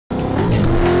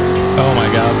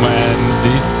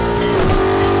already.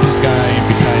 This guy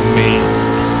behind me.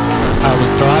 I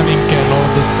was driving and all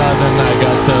of a sudden I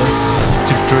got the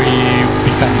C63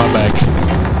 behind my back.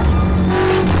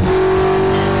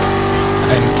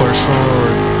 And for sure,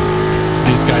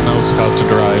 this guy knows how to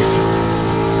drive.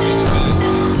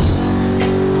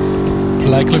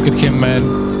 Like, look at him, man.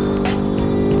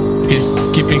 He's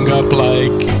keeping up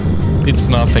like it's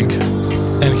nothing.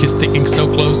 And he's sticking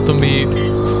so close to me.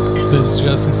 That's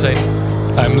just insane.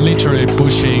 I'm literally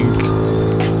pushing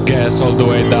gas all the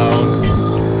way down.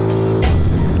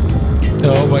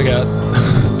 Oh my god.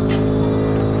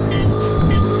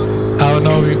 I don't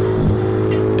know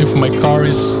if my car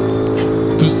is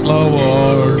too slow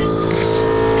or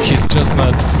he's just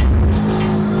nuts.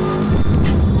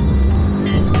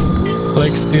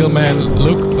 Like, still, man,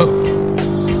 look. Oh.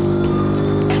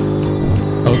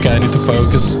 Okay, I need to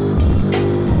focus.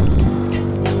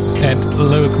 And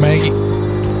look, Maggie,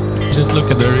 just look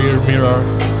at the rear mirror.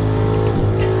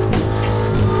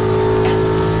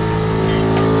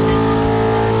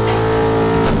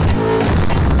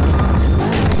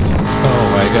 Oh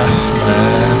my gosh,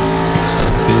 man.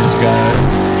 This guy.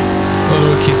 Oh,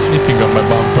 look, he's sniffing on my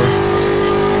bumper.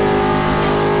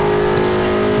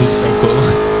 This is so cool.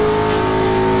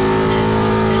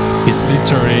 He's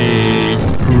literally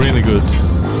really good.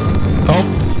 Oh,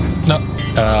 no.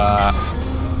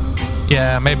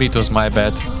 Yeah, maybe it was my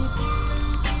bad.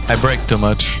 I brake too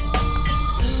much.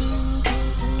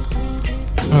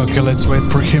 Okay, let's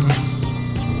wait for him.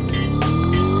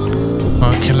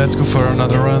 Okay, let's go for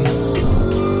another run.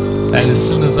 And as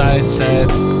soon as I said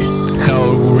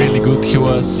how really good he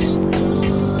was,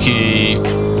 he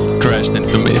crashed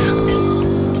into me.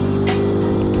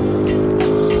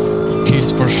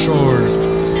 He's for sure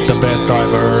the best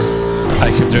driver I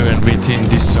have driven with in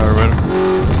this server.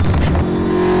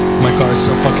 My car is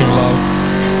so fucking low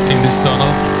in this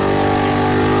tunnel.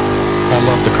 I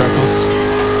love the crackles.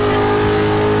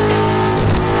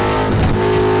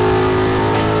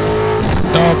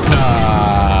 Oh,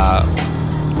 nah.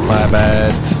 My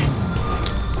bad.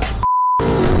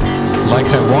 Like,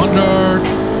 I wonder,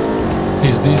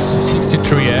 is this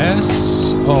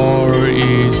C63s or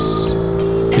is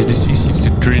this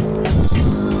C63?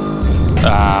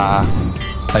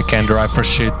 I can't drive for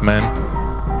shit, man.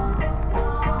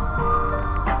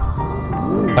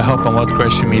 I hope I won't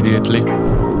crash immediately.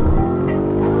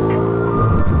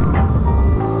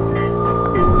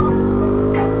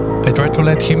 I tried to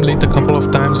let him lead a couple of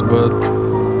times, but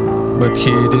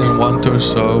he didn't want to,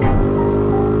 so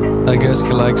I guess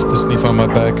he likes to sniff on my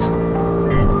back.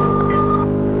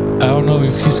 I don't know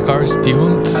if his car is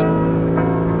tuned,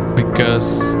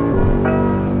 because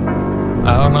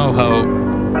I don't know how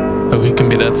he can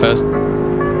be that fast,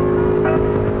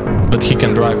 but he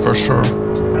can drive for sure.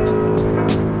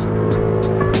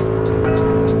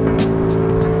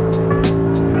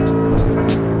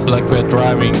 Like, we're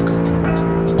driving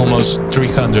almost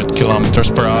 300 kilometers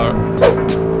per hour.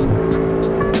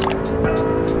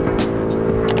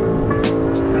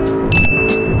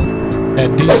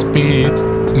 At this speed,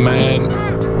 man,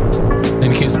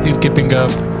 and he's still keeping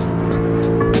up.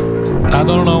 I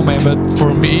don't know, man, but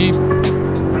for me,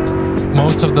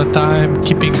 most of the time,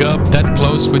 keeping up that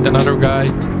close with another guy,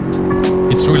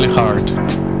 it's really hard.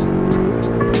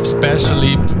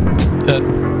 Especially at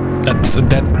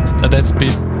that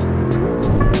speed.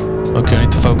 Okay, I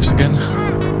need to focus again.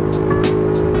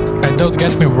 And don't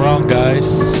get me wrong,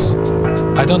 guys.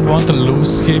 I don't want to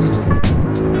lose him,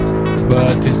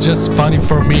 but it's just funny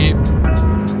for me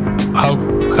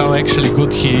how actually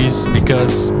good he is,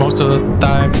 because most of the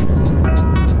time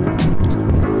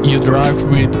you drive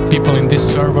with people in this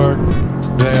server,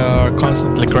 they are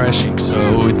constantly crashing,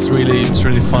 so it's really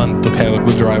fun to have a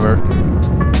good driver.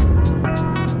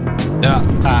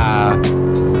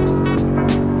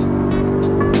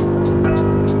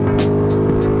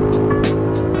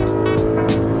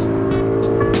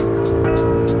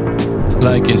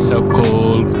 Like, it's so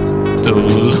cool to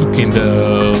look in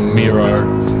the mirror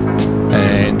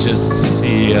and just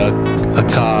see a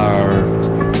car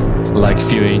like a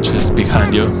few inches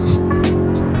behind you.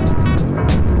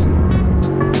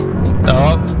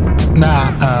 Oh,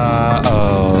 nah,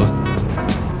 oh,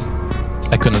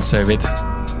 I couldn't save it.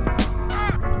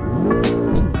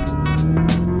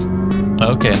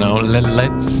 Okay, now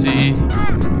let's see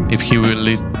if he will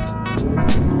lead.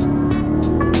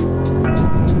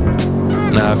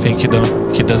 Nah, I think he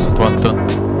doesn't want to.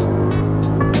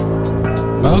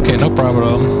 Okay, no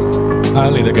problem.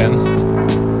 I'll lead again.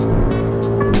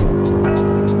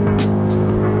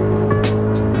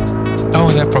 Oh,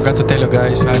 and I forgot to tell you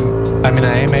guys, I'm in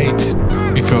an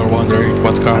M8, if you're wondering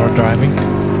what car I'm driving.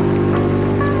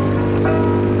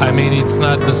 I mean, it's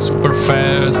not the super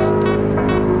fast,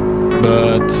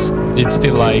 but it's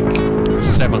still like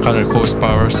 700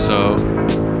 horsepower, so...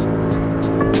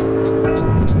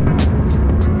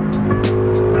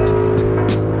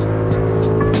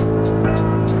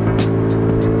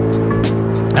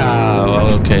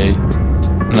 Ah, okay.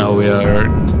 Now we are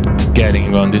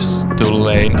getting on this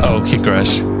 2-lane. Oh, he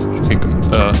crashed.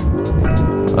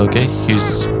 Okay,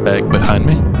 he's back behind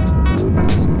me.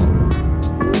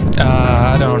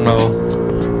 I don't know.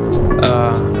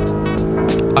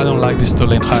 I don't like this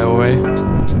 2-lane highway,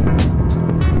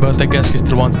 but I guess he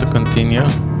still wants to continue.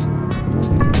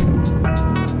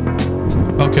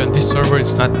 Okay, on this server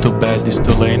it's not too bad, this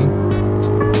 2-lane,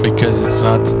 because it's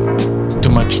not too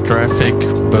much traffic,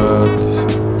 but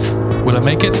will I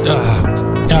make it?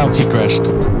 Oh, he crashed.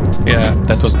 Yeah,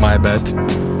 that was my bad.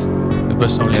 It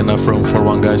was only enough room for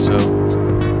one guy, so...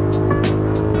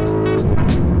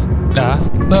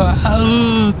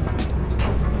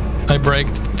 I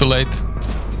braked too late.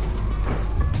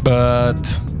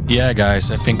 But yeah,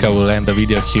 guys, I think I will end the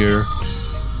video here.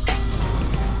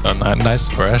 Nice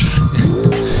crash.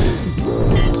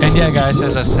 And yeah, guys,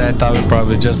 as I said, I will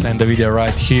probably just end the video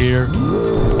right here.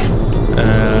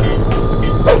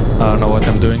 I don't know what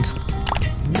I'm doing.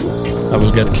 I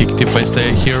will get kicked if I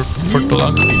stay here for too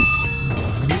long.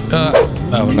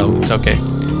 Oh no, it's okay.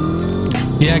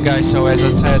 Yeah, guys, so as I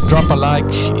said, drop a like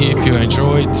if you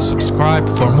enjoyed, subscribe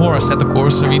for more Assetto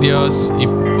Corsa videos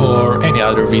or any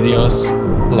other videos,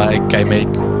 like I make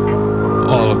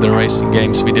all of the racing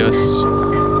games videos.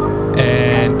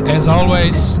 And as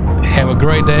always, have a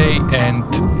great day, and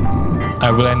I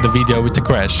will end the video with a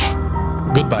crash.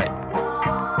 Goodbye.